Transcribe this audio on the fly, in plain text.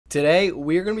Today,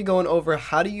 we're going to be going over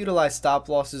how to utilize stop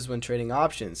losses when trading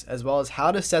options, as well as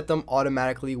how to set them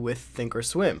automatically with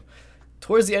Thinkorswim.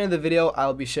 Towards the end of the video,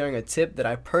 I'll be sharing a tip that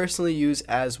I personally use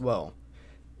as well.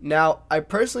 Now, I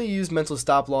personally use mental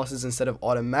stop losses instead of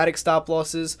automatic stop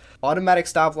losses. Automatic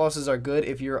stop losses are good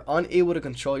if you're unable to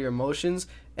control your emotions,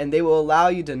 and they will allow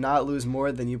you to not lose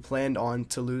more than you planned on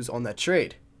to lose on that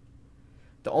trade.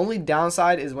 The only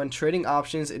downside is when trading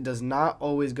options, it does not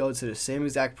always go to the same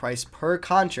exact price per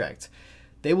contract.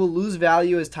 They will lose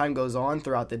value as time goes on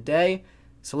throughout the day.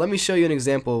 So let me show you an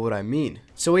example of what I mean.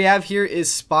 So we have here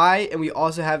is SPY, and we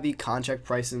also have the contract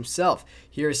price himself.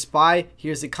 Here is SPY,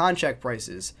 here's the contract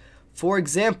prices. For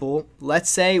example, let's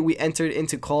say we entered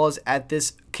into calls at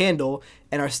this candle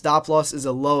and our stop loss is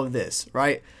a low of this,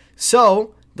 right?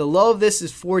 So the low of this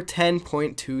is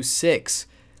 410.26.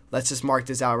 Let's just mark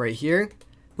this out right here.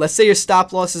 Let's say your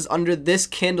stop loss is under this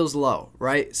candle's low,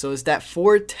 right? So it's that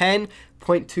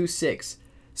 410.26.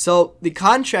 So the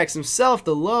contracts themselves,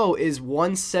 the low is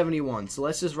 171. So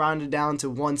let's just round it down to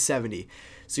 170.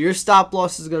 So your stop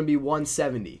loss is going to be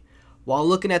 170. While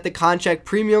looking at the contract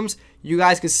premiums, you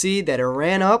guys can see that it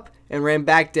ran up and ran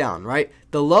back down, right?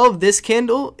 The low of this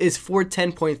candle is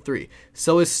 410.3.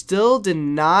 So it still did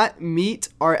not meet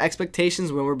our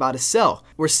expectations when we're about to sell.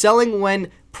 We're selling when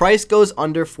price goes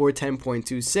under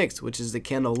 410.26, which is the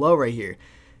candle low right here.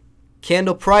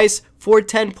 Candle price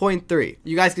 410.3.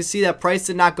 You guys can see that price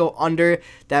did not go under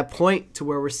that point to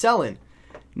where we're selling.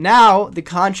 Now the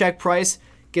contract price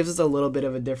gives us a little bit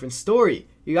of a different story.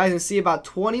 You guys can see about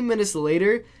 20 minutes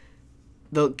later,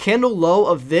 the candle low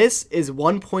of this is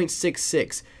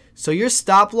 1.66. So your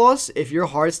stop loss, if your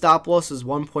hard stop loss is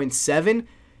 1.7,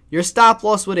 your stop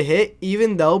loss would have hit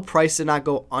even though price did not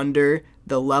go under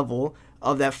the level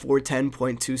of that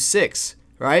 410.26,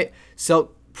 right?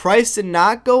 So price did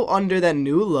not go under that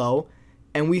new low,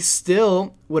 and we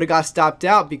still would have got stopped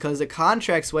out because the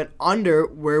contracts went under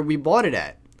where we bought it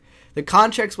at. The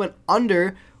contracts went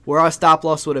under where our stop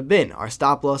loss would have been. Our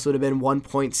stop loss would have been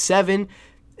 1.7.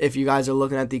 If you guys are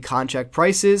looking at the contract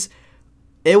prices,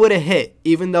 it would have hit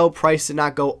even though price did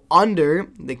not go under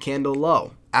the candle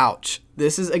low. Ouch.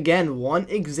 This is again one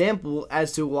example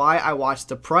as to why I watch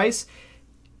the price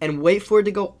and wait for it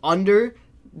to go under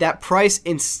that price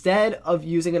instead of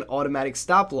using an automatic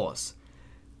stop loss.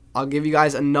 I'll give you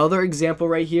guys another example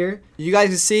right here. You guys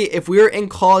can see if we were in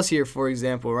calls here, for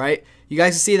example, right? You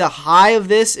guys can see the high of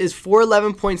this is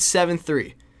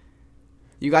 411.73.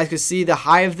 You guys can see the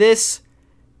high of this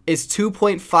is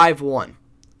 2.51.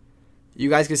 You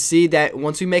guys can see that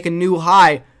once we make a new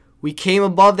high, we came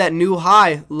above that new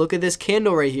high. Look at this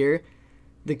candle right here.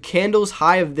 The candle's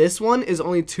high of this one is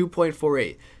only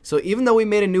 2.48. So even though we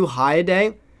made a new high a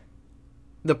day,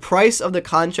 the price of the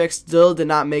contract still did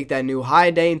not make that new high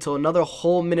a day until another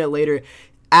whole minute later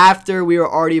after we were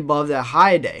already above that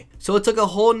high a day. So it took a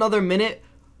whole another minute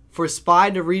for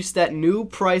SPY to reach that new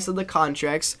price of the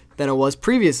contracts than it was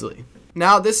previously.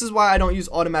 Now, this is why I don't use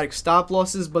automatic stop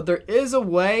losses, but there is a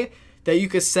way that you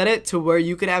could set it to where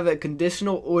you could have a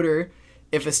conditional order.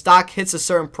 If a stock hits a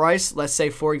certain price, let's say,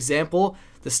 for example,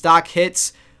 the stock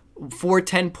hits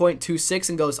 410.26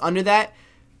 and goes under that,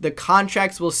 the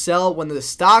contracts will sell when the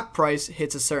stock price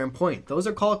hits a certain point. Those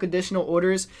are called conditional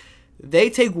orders.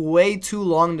 They take way too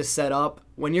long to set up.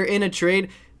 When you're in a trade,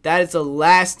 that is the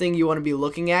last thing you want to be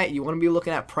looking at. You want to be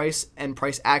looking at price and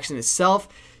price action itself.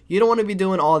 You don't want to be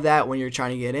doing all that when you're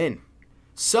trying to get in.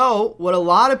 So what a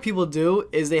lot of people do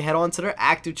is they head on to their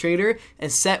active trader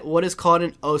and set what is called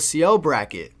an OCO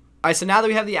bracket. All right, so now that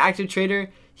we have the active trader,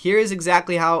 here is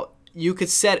exactly how you could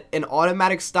set an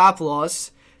automatic stop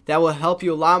loss that will help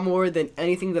you a lot more than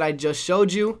anything that I just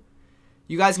showed you.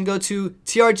 You guys can go to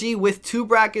TRG with 2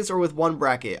 brackets or with 1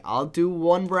 bracket. I'll do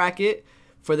 1 bracket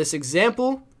for this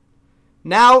example.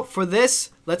 Now for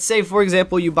this, let's say for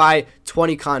example you buy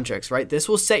 20 contracts, right? This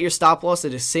will set your stop loss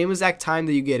at the same exact time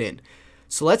that you get in.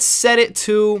 So let's set it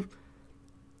to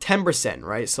 10%,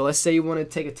 right? So let's say you want to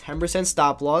take a 10%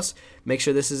 stop loss. Make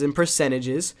sure this is in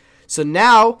percentages. So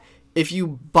now if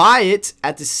you buy it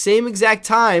at the same exact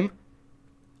time,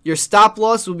 your stop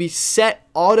loss will be set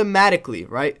automatically,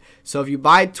 right? So if you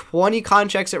buy 20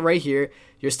 contracts at right here,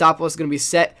 your stop loss is going to be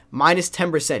set minus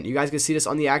 10%. You guys can see this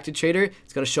on the active trader.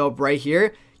 It's going to show up right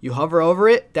here. You hover over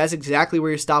it. That's exactly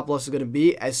where your stop loss is going to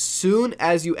be as soon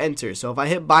as you enter. So if I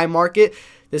hit buy market,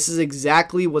 this is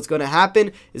exactly what's going to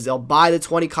happen is they'll buy the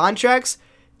 20 contracts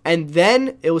and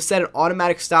then it will set an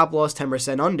automatic stop loss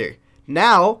 10% under.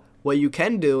 Now, what you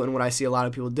can do, and what I see a lot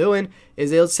of people doing,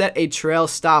 is they'll set a trail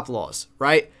stop loss,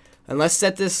 right? And let's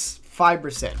set this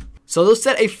 5%. So they'll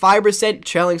set a 5%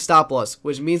 trailing stop loss,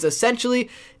 which means essentially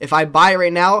if I buy it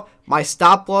right now, my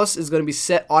stop loss is going to be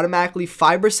set automatically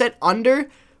 5% under.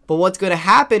 But what's going to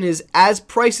happen is as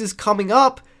price is coming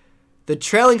up, the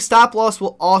trailing stop loss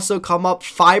will also come up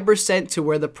 5% to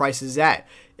where the price is at.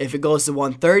 If it goes to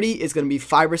 130, it's going to be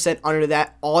 5% under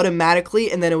that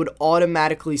automatically, and then it would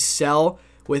automatically sell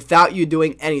without you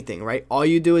doing anything, right? All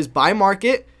you do is buy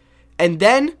market, and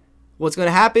then what's going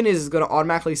to happen is it's going to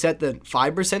automatically set the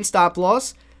 5% stop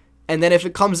loss, and then if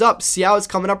it comes up, see how it's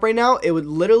coming up right now? It would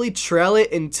literally trail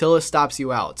it until it stops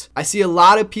you out. I see a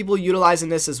lot of people utilizing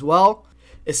this as well,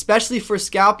 especially for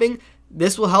scalping.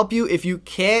 This will help you if you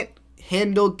can't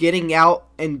handle getting out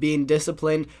and being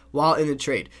disciplined while in the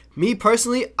trade. Me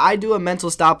personally, I do a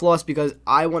mental stop loss because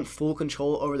I want full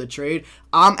control over the trade.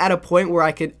 I'm at a point where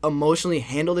I could emotionally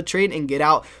handle the trade and get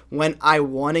out when I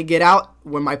want to get out,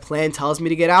 when my plan tells me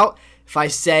to get out. If I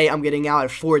say I'm getting out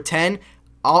at 410,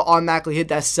 I'll automatically hit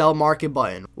that sell market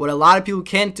button. What a lot of people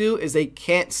can't do is they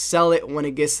can't sell it when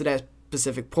it gets to that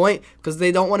specific point because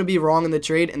they don't want to be wrong in the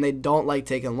trade and they don't like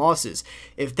taking losses.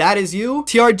 If that is you,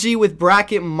 TRG with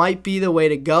bracket might be the way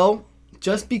to go,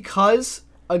 just because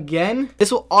again,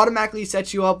 this will automatically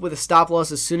set you up with a stop loss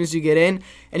as soon as you get in,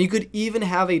 and you could even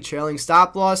have a trailing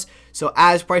stop loss, so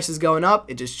as price is going up,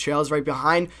 it just trails right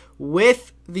behind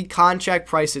with the contract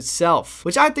price itself,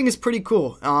 which I think is pretty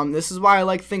cool. This is why I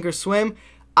like Thinkorswim.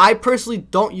 I personally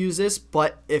don't use this,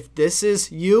 but if this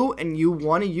is you and you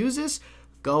want to use this,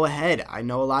 go ahead. I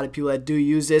know a lot of people that do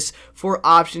use this for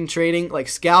option trading, like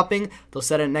scalping. They'll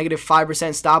set a negative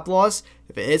 5% stop loss.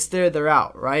 If it hits there, they're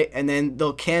out, right? And then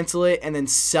they'll cancel it and then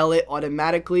sell it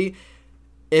automatically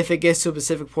if it gets to a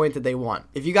specific point that they want.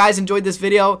 If you guys enjoyed this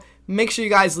video, make sure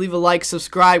you guys leave a like,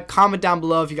 subscribe, comment down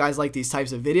below if you guys like these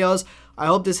types of videos. I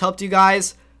hope this helped you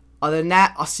guys. Other than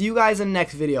that, I'll see you guys in the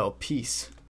next video. Peace.